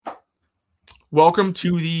Welcome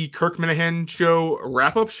to the Kirk Minahan Show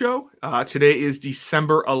wrap-up show. Today is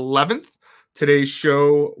December 11th. Today's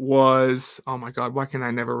show was, oh my God, why can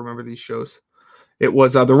I never remember these shows? It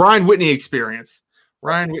was the Ryan Whitney Experience.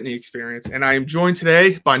 And I am joined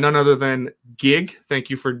today by none other than Gig. Thank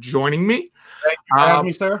you for joining me. Thank you for having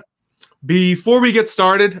me, sir. Before we get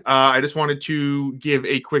started, I just wanted to give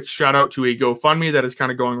a quick shout out to a GoFundMe that is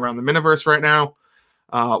kind of going around the Miniverse right now.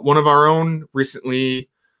 One of our own recently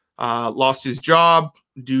lost his job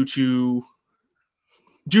due to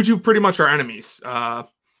pretty much our enemies,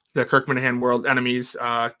 the Kirk Minahan world enemies,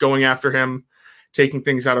 going after him, taking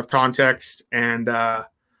things out of context, and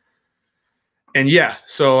yeah.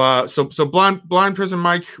 So Blind Prison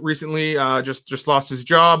Mike recently just lost his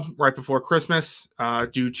job right before Christmas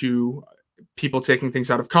due to people taking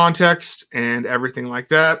things out of context and everything like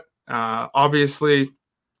that. Obviously,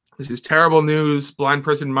 this is terrible news. Blind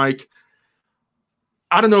Prison Mike,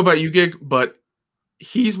 I don't know about you, Gig, but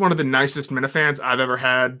he's one of the nicest Minifans I've ever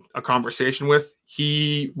had a conversation with.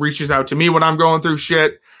 He reaches out to me when I'm going through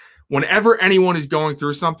shit. Whenever anyone is going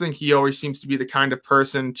through something, he always seems to be the kind of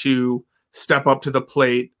person to step up to the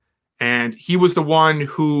plate. And he was the one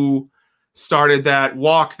who started that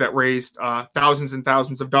walk that raised thousands and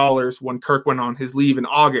thousands of dollars when Kirk went on his leave in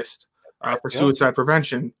August for suicide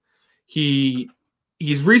prevention. He's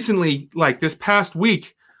recently, like this past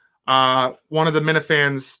week, one of the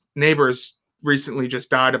Minifans' neighbors recently just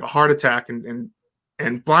died of a heart attack, and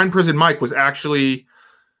Blind Prison Mike was actually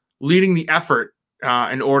leading the effort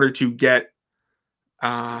in order to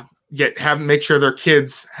make sure their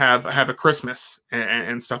kids have a Christmas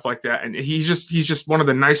and stuff like that. And he's just one of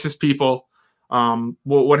the nicest people.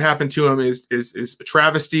 What happened to him is a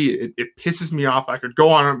travesty. It pisses me off. I could go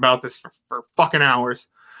on about this for fucking hours.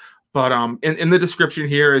 But in the description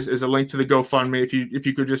here is a link to the GoFundMe. If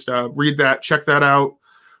you could just read that, check that out,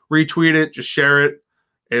 retweet it, just share it.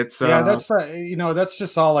 It's that's that's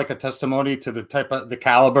just all like a testimony to the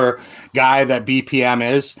caliber guy that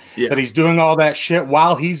BPM is. Yeah. That he's doing all that shit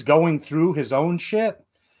while he's going through his own shit,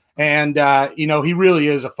 and he really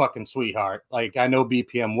is a fucking sweetheart. Like, I know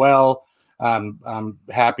BPM well. I'm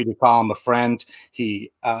happy to call him a friend.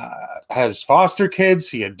 He has foster kids.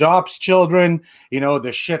 He adopts children.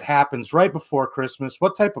 This shit happens right before Christmas.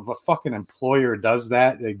 What type of a fucking employer does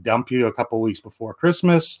that? They dump you a couple weeks before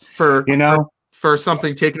Christmas for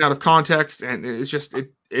something taken out of context. And it's just, like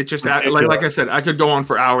I said, I could go on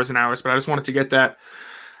for hours and hours, but I just wanted to get that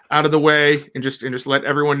out of the way and just let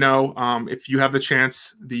everyone know. If you have the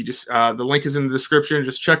chance, the link is in the description.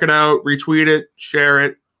 Just check it out, retweet it, share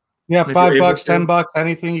it. Yeah, $5, $10,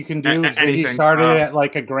 anything you can do. He started at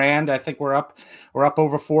like $1,000. I think we're up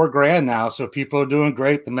over $4,000 now. So people are doing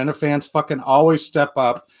great. The Minifans fucking always step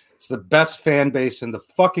up. It's the best fan base in the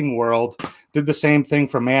fucking world. Did the same thing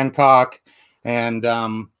for Mancock, and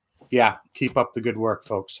keep up the good work,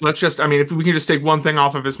 folks. If we can just take one thing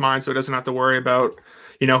off of his mind, so he doesn't have to worry about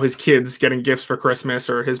his kids getting gifts for Christmas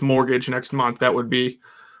or his mortgage next month, that would be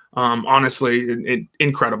honestly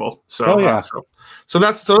incredible. So so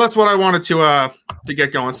that's what I wanted to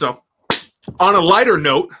get going. So on a lighter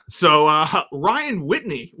note, Ryan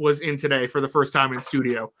Whitney was in today for the first time in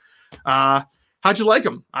studio. How'd you like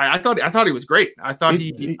him? I thought he was great. I thought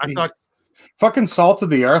he fucking salt of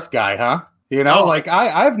the earth guy, huh?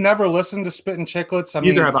 I've never listened to Spittin' Chicklets.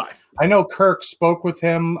 Neither have I. I know Kirk spoke with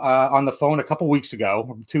him on the phone a couple weeks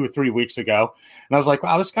ago, 2 or 3 weeks ago. And I was like,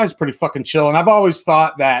 wow, this guy's pretty fucking chill. And I've always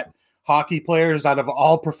thought that hockey players out of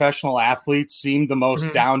all professional athletes seem the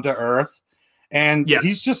most down to earth. And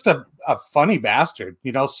he's just a funny bastard,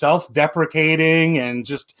 self-deprecating and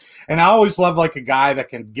I always love like a guy that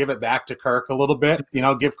can give it back to Kirk a little bit,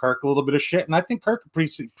 give Kirk a little bit of shit. And I think Kirk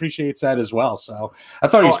appreciates that as well. So I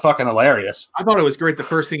thought he's fucking hilarious. I thought it was great. The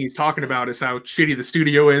first thing he's talking about is how shitty the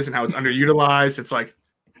studio is and how it's underutilized. It's like,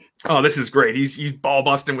 oh, this is great. He's ball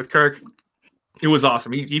busting with Kirk. It was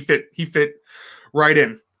awesome. He fit right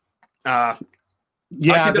in. There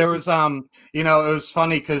was, it was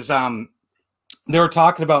funny because, they were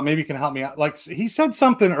talking about, maybe you can help me out. Like, he said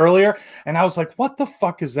something earlier, and I was like, "What the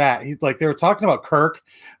fuck is that?" They were talking about Kirk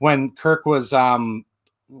when Kirk was out in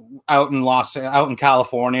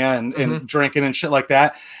California and drinking and shit like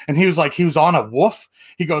that. And he was like, he was on a woof.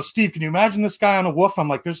 He goes, "Steve, can you imagine this guy on a woof?" I'm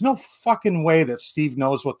like, "There's no fucking way that Steve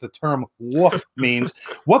knows what the term woof means."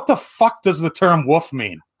 What the fuck does the term woof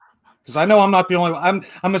mean? Because I know I'm not the only one.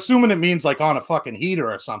 I'm assuming it means like on a fucking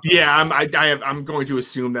heater or something. Yeah, I'm going to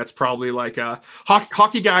assume that's probably like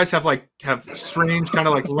hockey guys have strange kind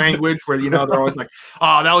of like language where they're always like,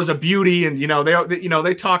 oh, that was a beauty, and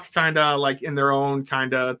they talk kind of like in their own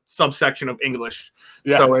kind of subsection of English.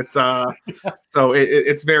 Yeah. So it's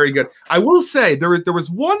it's very good. I will say there was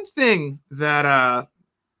one thing that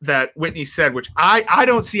Whitney said, which I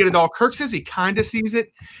don't see it at all. Kirk says he kind of sees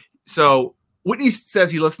it. So Whitney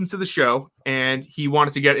says he listens to the show and he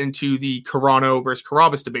wanted to get into the Carano versus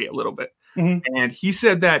Carabas debate a little bit. Mm-hmm. And he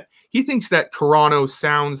said that he thinks that Carano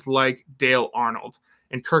sounds like Dale Arnold,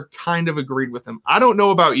 and Kirk kind of agreed with him. I don't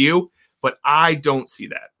know about you, but I don't see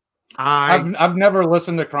that. I've never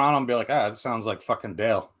listened to Carano and be like, it sounds like fucking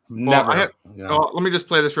Dale. Never. Let me just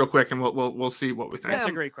play this real quick, and we'll see what we think. That's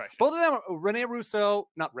a great question. Both of them, Rene Russo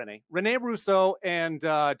and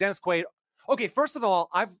Dennis Quaid. Okay, first of all,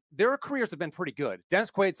 their careers have been pretty good. Dennis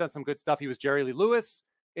Quaid's done some good stuff. He was Jerry Lee Lewis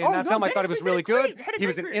in that film. I thought it was really good. He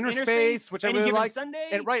was in Inner Space, which I really liked. And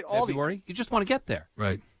all February, you just want to get there,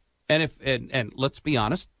 right? And and let's be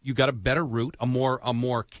honest, you got a better route, a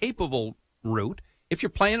more capable route if you're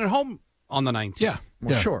playing at home on the 19th. Yeah,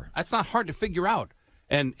 sure. That's not hard to figure out.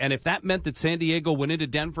 And if that meant that San Diego went into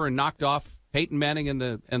Denver and knocked off Peyton Manning and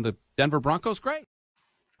the Denver Broncos, great.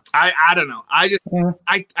 I don't know. I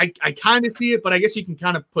kind of see it, but I guess you can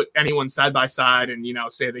kind of put anyone side by side and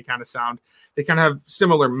say they kind of have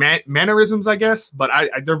similar mannerisms, I guess. But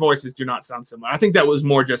their voices do not sound similar. I think that was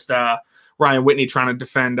more just Ryan Whitney trying to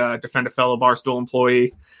defend a fellow Barstool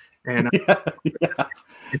employee. And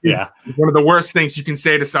yeah. One of the worst things you can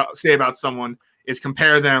say about someone is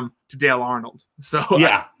compare them to Dale Arnold. So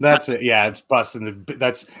that's it. Yeah, it's busting.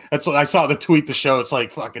 That's what I saw the tweet. The show. It's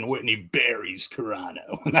like fucking Whitney buries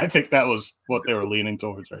Carano, and I think that was what they were leaning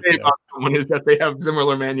towards. Right there. Someone is that they have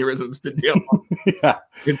similar mannerisms to Dale Arnold.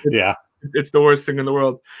 Yeah. It's the worst thing in the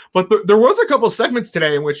world. But there was a couple segments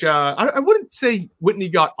today in which I wouldn't say Whitney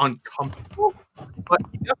got uncomfortable, but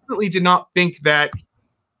he definitely did not think that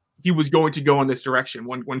he was going to go in this direction.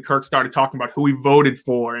 When Kirk started talking about who he voted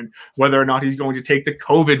for and whether or not he's going to take the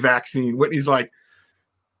COVID vaccine, Whitney's like,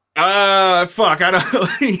 fuck, I don't know.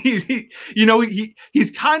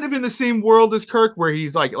 He's kind of in the same world as Kirk, where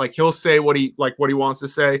he's like he'll say what he wants to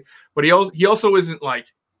say, but he also isn't like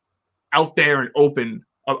out there and open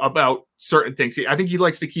about certain things. I think he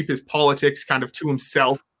likes to keep his politics kind of to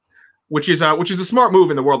himself, which is a smart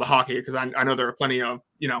move in the world of hockey, because I know there are plenty of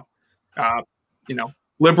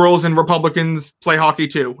liberals and Republicans play hockey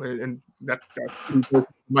too, and that's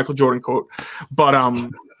Michael Jordan quote. But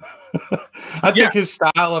I think his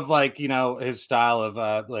style of like the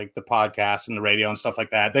podcast and the radio and stuff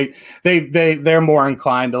like that, they're more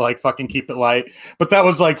inclined to like fucking keep it light. But that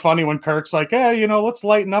was like funny when Kirk's like, let's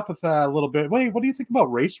lighten up with that a little bit. Wait, what do you think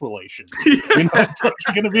about race relations? It's like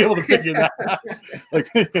you're gonna be able to figure that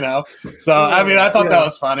out. So I mean, I thought that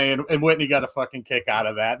was funny, and Whitney got a fucking kick out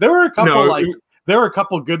of that. There were a couple there were a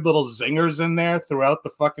couple good little zingers in there throughout the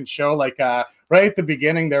fucking show. Like right at the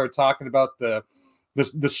beginning, they were talking about the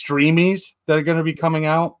streamies that are going to be coming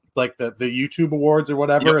out, like the YouTube awards or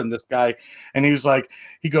whatever. Yep. And this guy, and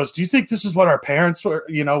he goes, do you think this is what our parents were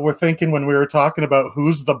thinking when we were talking about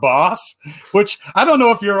Who's the Boss? Which I don't know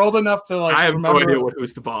if you're old enough to like. I have remember. No idea what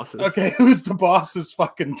Who's the Boss is. Okay, Who's the Boss is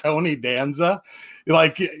fucking Tony Danza.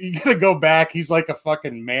 Like, you gotta go back. He's like a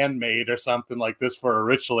fucking man-made or something like this for a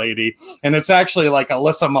rich lady, and it's actually like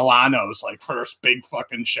Alyssa Milano's like first big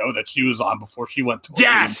fucking show that she was on before she went to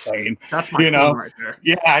insane. That's my right there.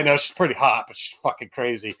 Yeah, I know, she's pretty hot, but she's fucking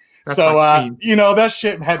crazy. That's that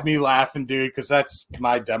shit had me laughing, dude, because that's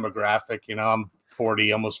my demographic. I'm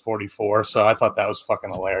 40, almost 44, so I thought that was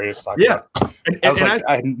fucking hilarious. I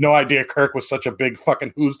had no idea Kirk was such a big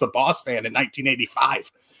fucking Who's the Boss fan in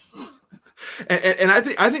 1985. And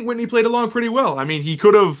I think Whitney played along pretty well. I mean, he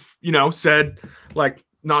could have, said like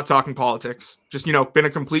not talking politics, just been a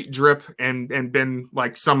complete drip and been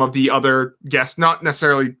like some of the other guests, not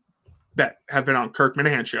necessarily that have been on Kirk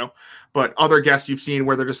Minahan show, but other guests you've seen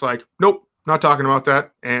where they're just like, nope, not talking about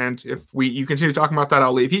that. And if you continue talking about that,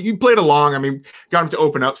 I'll leave. He played along. I mean, got him to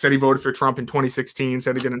open up, said he voted for Trump in 2016,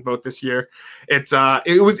 said he didn't vote this year. It's cool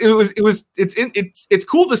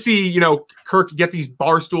to see, Kirk get these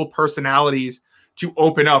Barstool personalities to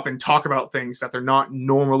open up and talk about things that they're not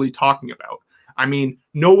normally talking about. I mean,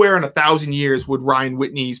 nowhere in 1,000 years would Ryan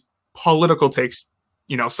Whitney's political takes,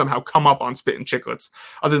 somehow come up on Spit and Chicklets,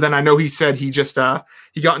 other than I know he said he just,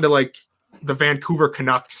 he got into like the Vancouver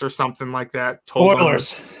Canucks or something like that.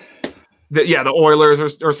 Oilers. The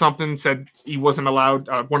Oilers or something, said he wasn't allowed,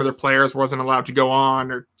 one of their players wasn't allowed to go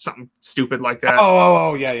on or something stupid like that.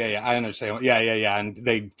 Oh, yeah. I understand. Yeah. And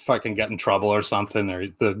they fucking got in trouble or something, or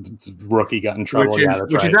the rookie got in trouble.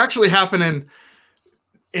 Which is actually happening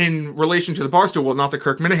in relation to the Barstool world, not the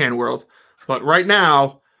Kirk Minahan world. But right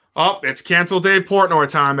now, it's cancel Dave Portnoy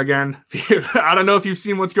time again. I don't know if you've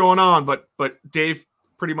seen what's going on, but Dave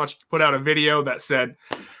pretty much put out a video that said,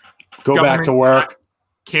 "Go back to work.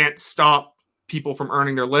 Can't stop people from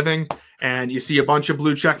earning their living." And you see a bunch of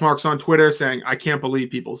blue check marks on Twitter saying, "I can't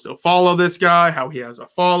believe people still follow this guy, how he has a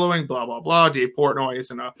following, blah, blah, blah. Dave Portnoy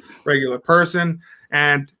isn't a regular person."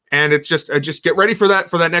 And it's just get ready for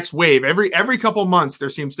that next wave. Every couple months,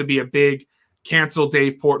 there seems to be a big cancel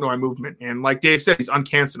Dave Portnoy movement. And like Dave said, he's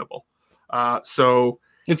uncancelable. So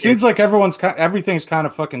it seems like everything's kind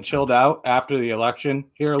of fucking chilled out after the election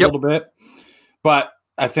here a little bit. But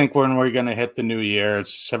I think when we're going to hit the new year,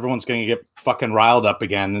 it's just everyone's going to get fucking riled up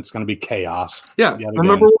again. It's going to be chaos. Yeah.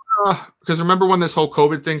 Remember when this whole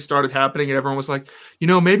COVID thing started happening and everyone was like,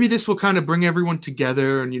 maybe this will kind of bring everyone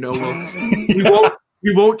together and,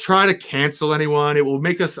 we won't try to cancel anyone. It will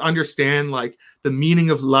make us understand like the meaning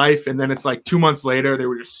of life. And then it's like 2 months later, they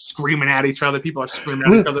were just screaming at each other. People are screaming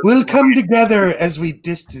at each other. We'll come together as we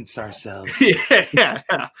distance ourselves. Yeah.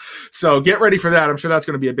 So get ready for that. I'm sure that's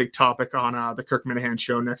going to be a big topic on the Kirk Minahan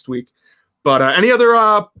show next week. But any other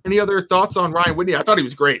thoughts on Ryan Whitney? I thought he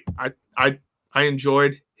was great. I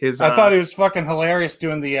enjoyed his. I thought he was fucking hilarious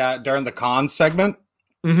doing during the cons segment.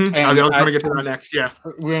 Mm-hmm. And I was going to get to that next. Yeah,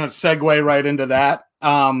 we're going to segue right into that.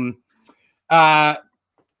 I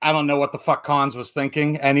don't know what the fuck Cons was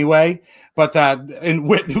thinking anyway, but and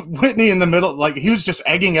Whitney in the middle, like he was just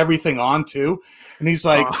egging everything on too. And he's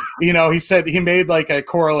like, he said he made like a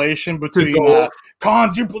correlation between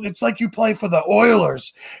Cons. It's like you play for the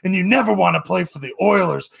Oilers and you never want to play for the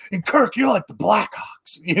Oilers. And Kirk, you're like the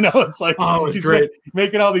Blackhawks. It's like he's great.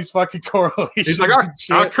 Making all these fucking correlations. He's like,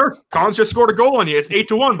 Kirk, Cons just scored a goal on you. It's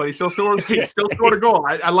 8-1, but he still scored a goal.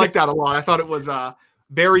 I like that a lot. I thought it was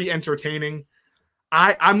very entertaining.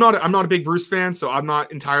 I'm not a big Bruce fan, so I'm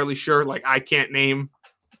not entirely sure. Like I can't name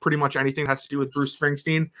pretty much anything that has to do with Bruce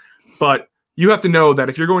Springsteen, but you have to know that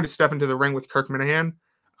if you're going to step into the ring with Kirk Minahan,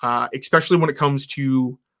 especially when it comes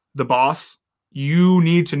to the boss, you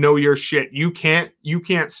need to know your shit. You can't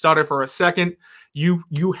stutter for a second.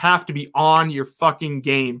 You have to be on your fucking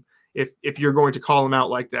game if you're going to call him out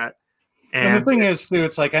like that. And the thing is, too,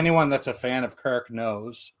 it's like anyone that's a fan of Kirk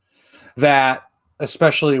knows that.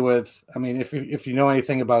 Especially with, if you know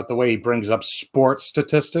anything about the way he brings up sports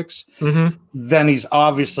statistics, then he's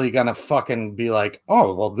obviously going to fucking be like,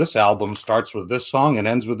 oh, well, this album starts with this song and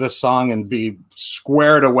ends with this song and be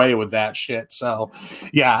squared away with that shit. So,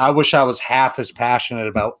 yeah, I wish I was half as passionate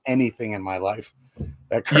about anything in my life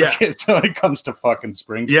that Kirk is when it comes to fucking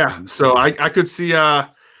Springsteen. Yeah, so I could see, I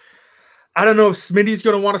don't know if Smitty's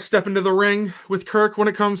going to want to step into the ring with Kirk when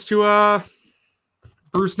it comes to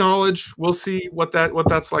Bruce knowledge. We'll see what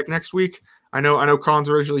that's like next week. I know Cons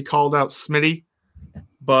originally called out Smitty,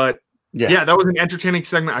 but yeah, that was an entertaining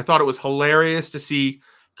segment. I thought it was hilarious to see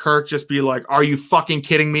Kirk just be like, "Are you fucking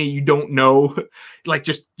kidding me? You don't know?" Like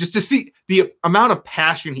just to see the amount of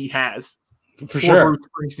passion he has for sure.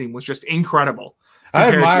 Bruce Springsteen was just incredible.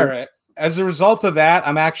 I admire it. As a result of that,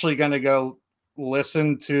 I'm actually going to go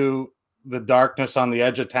listen to the Darkness on the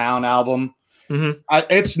Edge of Town album.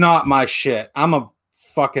 It's not my shit. I'm a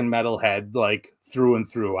fucking metalhead like through and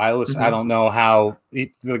through. I don't know how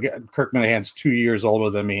Kirk Minahan's 2 years older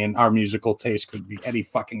than me and our musical taste could be any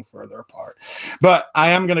fucking further apart, but I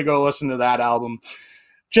am going to go listen to that album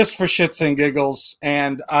just for shits and giggles.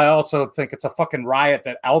 And I also think it's a fucking riot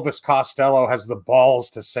that Elvis Costello has the balls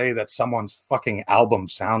to say that someone's fucking album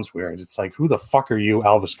sounds weird. It's like, who the fuck are you,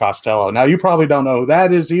 Elvis Costello? Now you probably don't know who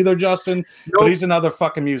that is either, Justin, but he's another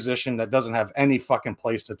fucking musician that doesn't have any fucking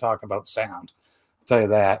place to talk about sound. Tell you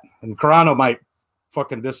that. And Carano might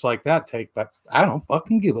fucking dislike that take, but I don't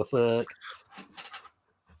fucking give a fuck.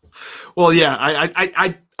 Well, yeah,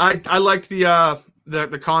 I liked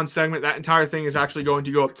the con segment. That entire thing is actually going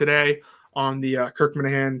to go up today on the Kirk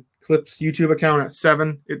Minahan Clips YouTube account at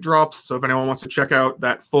 7. It drops. So if anyone wants to check out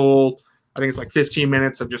that full, I think it's like 15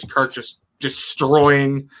 minutes of just Kirk just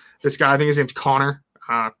destroying this guy. I think his name's Connor.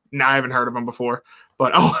 Now I haven't heard of him before.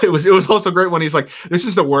 But it was also great when he's like, "This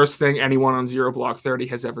is the worst thing anyone on Zero Block 30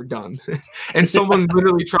 has ever done," and someone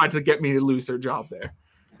literally tried to get me to lose their job there,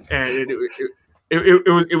 and it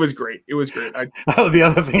was great. It was great. The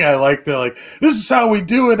other thing I like, they're like, "This is how we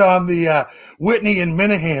do it on the Whitney and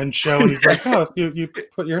Minahan show," and he's like, "Oh, you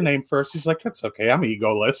put your name first." He's like, "That's okay. I'm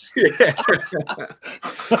egoless." Yeah.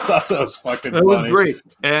 I thought that was fucking funny. Was great,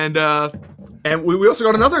 and we also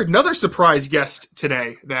got another surprise guest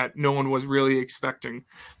today that no one was really expecting.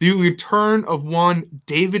 The return of one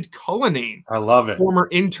David Cullinane. I love it. Former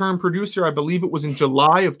intern producer. I believe it was in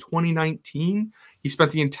July of 2019. He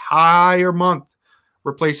spent the entire month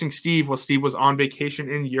replacing Steve while Steve was on vacation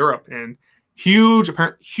in Europe. And huge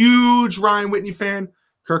Ryan Whitney fan.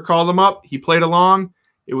 Kirk called him up. He played along.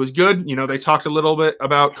 it was good. They talked a little bit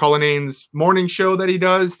about Cullinane's morning show that he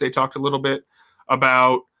does. They talked a little bit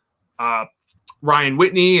about Ryan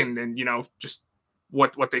Whitney and just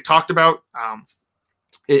what they talked about.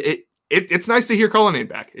 It's nice to hear Cullinane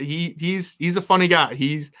back. He's a funny guy.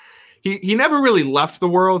 He never really left the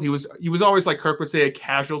world. He was always, like Kirk would say, a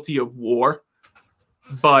casualty of war.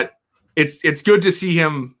 But it's good to see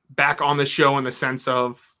him back on the show in the sense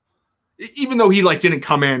of, even though he didn't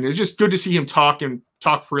come in, it's just good to see him talk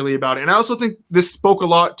freely about it. And I also think this spoke a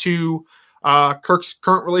lot to Kirk's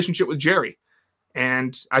current relationship with Jerry.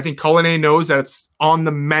 And I think Cullinane knows that it's on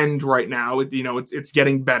the mend right now. It's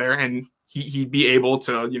getting better, and he'd be able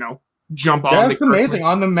to, jump on. That's amazing.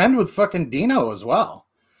 On the mend with fucking Dino as well.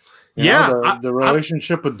 The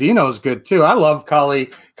relationship with Dino is good too. I love Cully.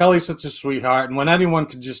 Cully's such a sweetheart, and when anyone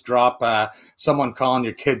can just drop someone calling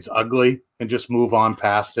your kids ugly and just move on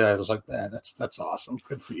past it, I was like, man, that's awesome.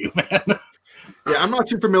 Good for you, man. Yeah, I'm not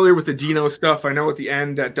too familiar with the Dino stuff. I know at the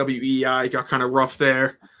end at WEI it got kind of rough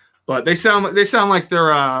there, but they sound like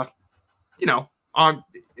they're have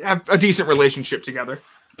a decent relationship together.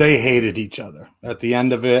 They hated each other at the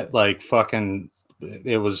end of it,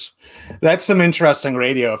 that's some interesting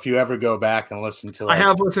radio if you ever go back and listen to it. I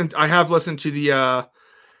have listened to the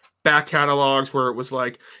back catalogs where it was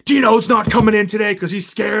like, Dino's not coming in today because he's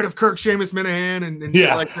scared of Kirk Seamus Minahan and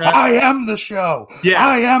like that. I am the show. Yeah,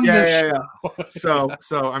 I am the show.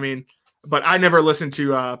 So I mean, but I never listened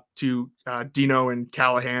to Dino and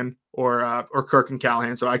Callahan or Kirk and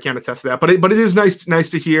Callahan, so I can't attest to that. But it is nice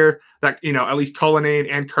to hear that at least Cullinane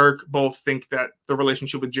and Kirk both think that the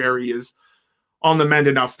relationship with Jerry is on the mend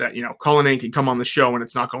enough that Cullinane can come on the show and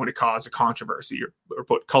it's not going to cause a controversy or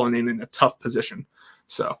put Cullinane in a tough position.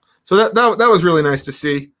 So that was really nice to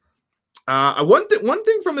see. One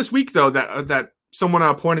thing from this week though that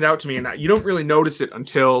someone pointed out to me, and you don't really notice it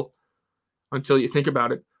until you think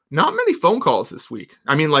about it. Not many phone calls this week.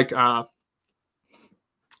 I mean,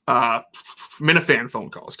 Minifan phone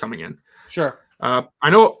calls coming in. Sure. I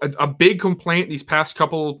know a big complaint these past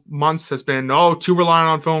couple months has been, too reliant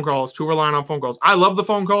on phone calls. I love the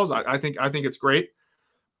phone calls. I think it's great,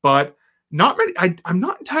 but not many. I'm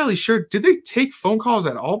not entirely sure. Did they take phone calls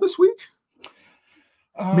at all this week?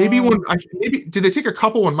 Maybe did they take a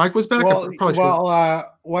couple when Mike was back? When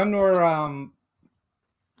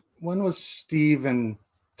was Steve and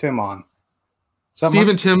Tim on? Steve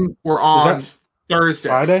and Tim were on Thursday.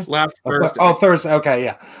 Friday? Last Thursday. Oh, Thursday. Okay,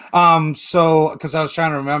 yeah. So because I was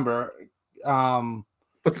trying to remember. But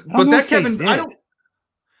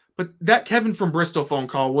that Kevin from Bristol phone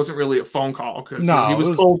call wasn't really a phone call because he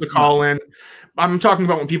was told to call in. I'm talking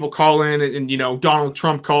about when people call in and Donald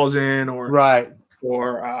Trump calls in or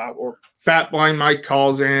Fat Blind Mike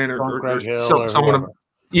calls in or someone.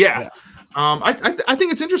 Yeah. I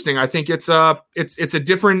think it's interesting. I think it's a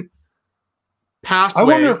different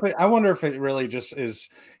pathway. I wonder if it really just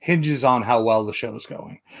hinges on how well the show's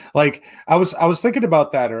going. Like I was thinking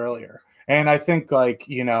about that earlier, and I think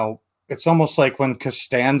it's almost like when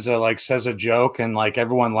Costanza says a joke and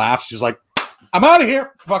everyone laughs, she's like, I'm out of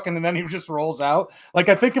here, fucking, and then he just rolls out.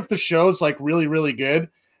 I think if the show's really, really good,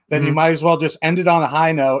 then you might as well just end it on a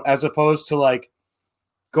high note as opposed to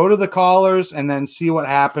go to the callers and then see what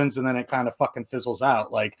happens, and then it kind of fucking fizzles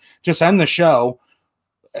out. Just end the show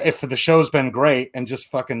if the show's been great and just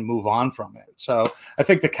fucking move on from it. So I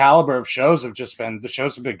think the caliber of shows have been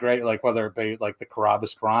great, whether it be the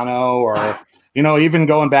Carabas Carano or even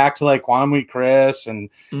going back to Quantum Week Chris and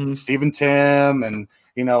Steve and Tim and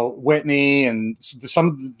Whitney, and some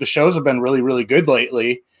of the shows have been really, really good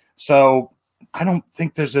lately. So I don't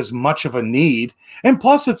think there's as much of a need. And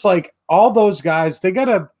plus it's all those guys, they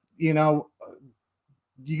gotta, you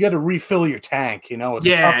got to refill your tank, It's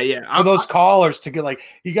tough for those callers to get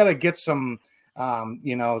you got to get some, the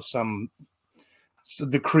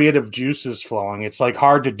creative juices flowing. It's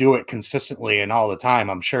hard to do it consistently and all the time.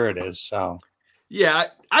 I'm sure it is. So, yeah,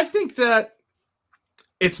 I think that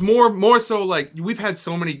it's more so we've had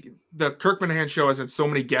so many. The Kirk Minahan show has had so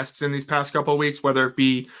many guests in these past couple of weeks, whether it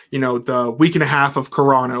be, the week and a half of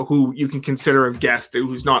Carano, who you can consider a guest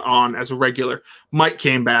who's not on as a regular. Mike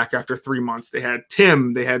came back after 3 months. They had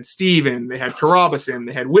Tim, they had Steven, they had Carabas in,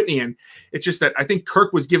 they had Whitney in. It's just that I think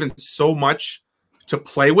Kirk was given so much to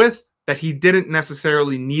play with that he didn't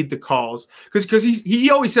necessarily need the calls. Because he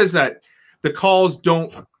always says that the calls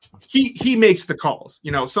don't, he makes the calls.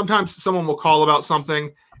 Sometimes someone will call about something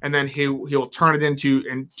and then he'll turn it into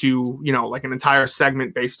an entire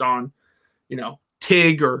segment based on,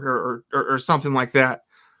 TIG or something like that.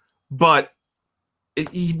 But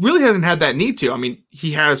he really hasn't had that need to. I mean,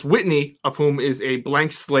 he has Whitney, of whom is a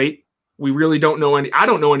blank slate. We really don't know I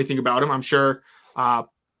don't know anything about him. I'm sure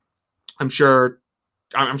I'm sure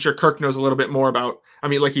Kirk knows a little bit more about. I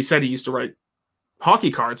mean, like he said, he used to write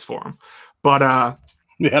hockey cards for him, but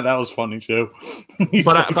yeah, that was funny too.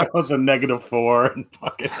 But that was a -4, and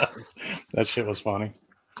fucking that shit was funny.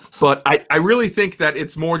 But I really think that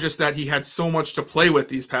it's more just that he had so much to play with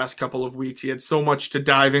these past couple of weeks. He had so much to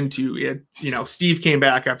dive into. He had, Steve came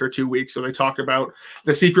back after 2 weeks, so they talked about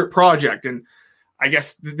the secret project, and I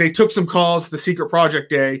guess they took some calls the secret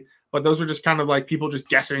project day, but those were just kind of like people just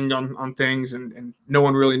guessing on things, and no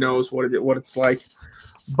one really knows what it's like.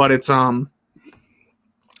 But it's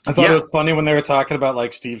I thought it was funny when they were talking about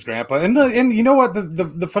like Steve's grandpa, and you know what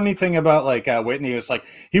the funny thing about like Whitney was like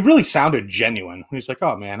he really sounded genuine. He's like,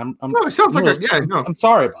 oh man, no, it sounds like I'm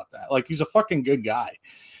sorry about that. Like he's a fucking good guy,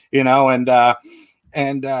 and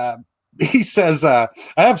he says I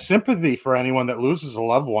have sympathy for anyone that loses a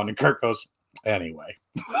loved one, and Kirk goes anyway.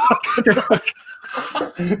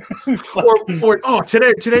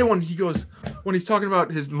 Today when he's talking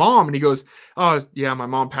about his mom and he goes, oh yeah, my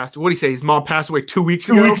mom passed. What did he say? His mom passed away 2 weeks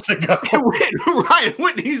ago. Ryan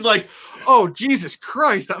Whitney, he's like, oh Jesus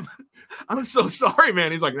Christ, I'm so sorry,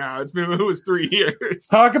 man. He's like, no, it was 3 years.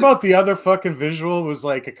 Talk about the other fucking visual was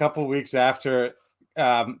like a couple weeks after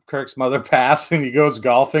Kirk's mother passed, and he goes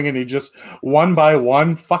golfing, and he just one by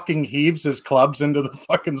one fucking heaves his clubs into the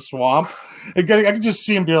fucking swamp. I can just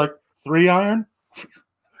see him be like 3-iron.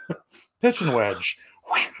 Pitching wedge.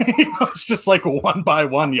 It's just like one by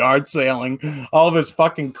one yard sailing all of his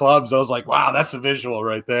fucking clubs. I was like, wow, that's a visual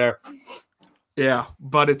right there. Yeah,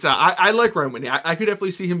 but it's I like Ryan Whitney. I could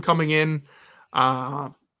definitely see him coming in.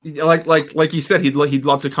 Like you said, he'd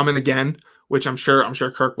love to come in again, which I'm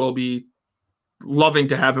sure Kirk will be loving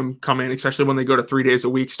to have him come in, especially when they go to 3 days a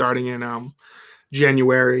week starting in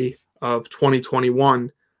January of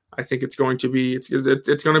 2021. I think it's going to be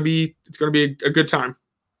a good time.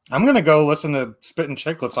 I'm going to go listen to Spittin'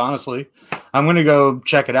 Chicklets, honestly. I'm going to go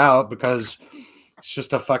check it out because it's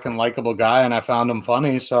just a fucking likable guy, and I found him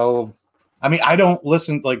funny. So, I mean, I don't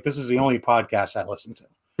listen, like, this is the only podcast I listen to.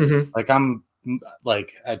 Mm-hmm. Like, I'm,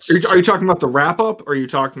 like... Are you talking about the wrap-up, or are you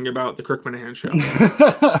talking about the Kirk Minahan show?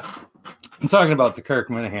 I'm talking about the Kirk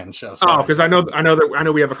Minahan show. Sorry. Oh, because I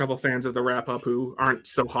know we have a couple fans of the wrap-up who aren't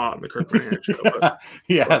so hot on the Kirk Minahan show. But,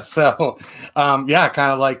 yeah, so kind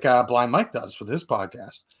of like Blind Mike does with his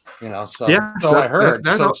podcast. So I heard.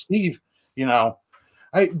 Steve,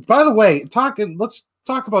 by the way, let's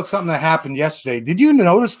talk about something that happened yesterday. Did you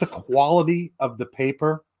notice the quality of the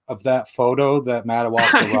paper of that photo that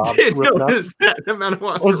Madawaska Rob notice that.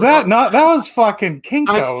 That was fucking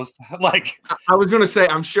Kinko's. I was going to say,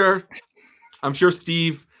 I'm sure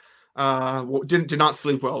Steve did not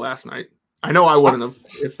sleep well last night. I know I wouldn't have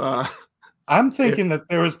if. I'm thinking that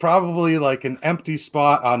there was probably like an empty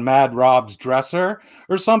spot on Mad Rob's dresser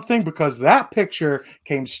or something, because that picture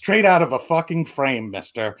came straight out of a fucking frame,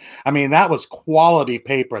 mister. I mean, that was quality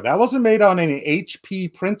paper. That wasn't made on any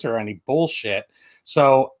HP printer, any bullshit.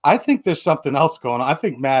 So I think there's something else going on. I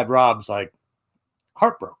think Mad Rob's like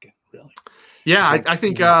heartbroken, really. Yeah, I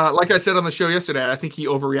think, like I said on the show yesterday, I think he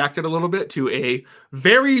overreacted a little bit to a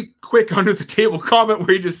very quick under-the-table comment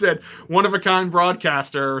where he just said, one-of-a-kind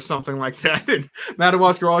broadcaster or something like that. And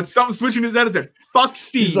Madawaska, something switching his head and said, fuck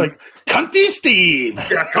Steve. He's like, cunty Steve.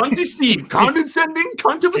 Yeah, cunty Steve. Condescending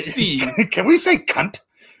cunt of a Steve. Can we say cunt?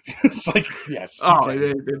 It's like, yes. Oh,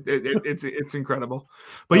 it's incredible.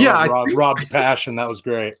 But Rob's passion, that was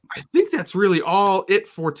great. I think that's really all it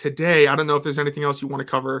for today. I don't know if there's anything else you want to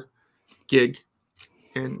cover, Gig,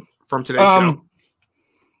 from today's show.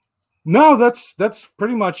 No, that's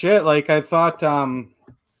pretty much it. Like I thought,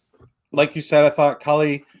 like you said, I thought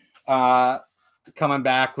Cully coming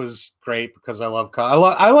back was great because I love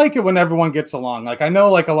Cully. I like it when everyone gets along. Like I know,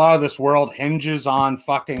 like a lot of this world hinges on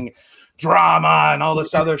fucking drama and all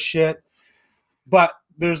this other shit, but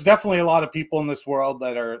there's definitely a lot of people in this world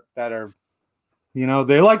that are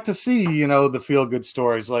they like to see, the feel good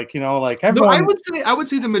stories. Like, like everyone. No, I would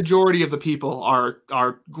say the majority of the people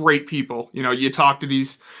are great people. You talk to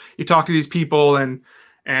these people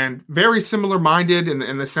and very similar minded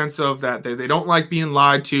in the sense of that they don't like being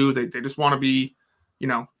lied to. They just want to be,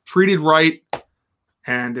 treated right.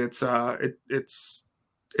 And it's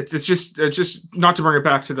just not to bring it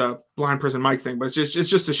back to the Blind Prison Mike thing, but it's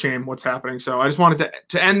just a shame what's happening. So I just wanted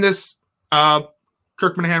to end this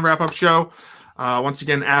Kirk Minahan wrap-up show. Once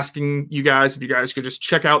again, asking you guys if you guys could just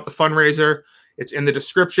check out the fundraiser. It's in the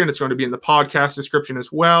description. It's going to be in the podcast description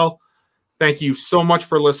as well. Thank you so much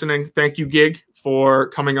for listening. Thank you, Gig, for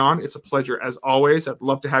coming on. It's a pleasure as always. I'd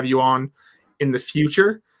love to have you on in the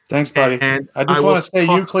future. Thanks, buddy. And I just want to say,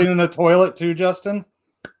 you cleaning the toilet too, Justin?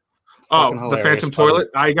 Oh, the Phantom toilet.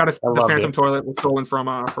 I got it. The Phantom it. Toilet was stolen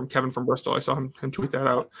from Kevin from Bristol. I saw him tweet that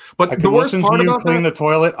out. But I the can worst listen part to you about clean that, the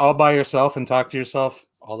toilet all by yourself and talk to yourself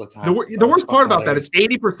all the time. the worst part about that is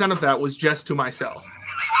 80% of that was just to myself.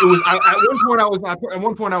 It was at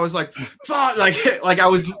one point I was like, fuck, like I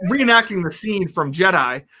was reenacting the scene from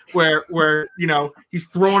Jedi where you know he's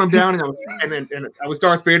throwing him down, and I was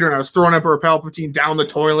Darth Vader, and I was throwing Emperor Palpatine down the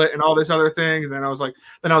toilet and all this other things. And then I was like,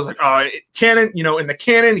 oh, canon, you know, in the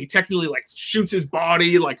canon he technically like shoots his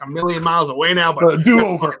body like a million miles away now, but do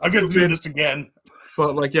over. I gotta do this again.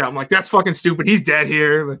 But like, yeah, I'm like, that's fucking stupid. He's dead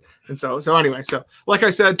here. And so anyway, so like I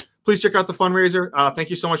said, please check out the fundraiser. Thank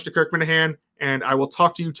you so much to Kirk Minahan, and I will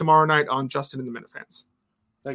talk to you tomorrow night on Justin and the Minifans.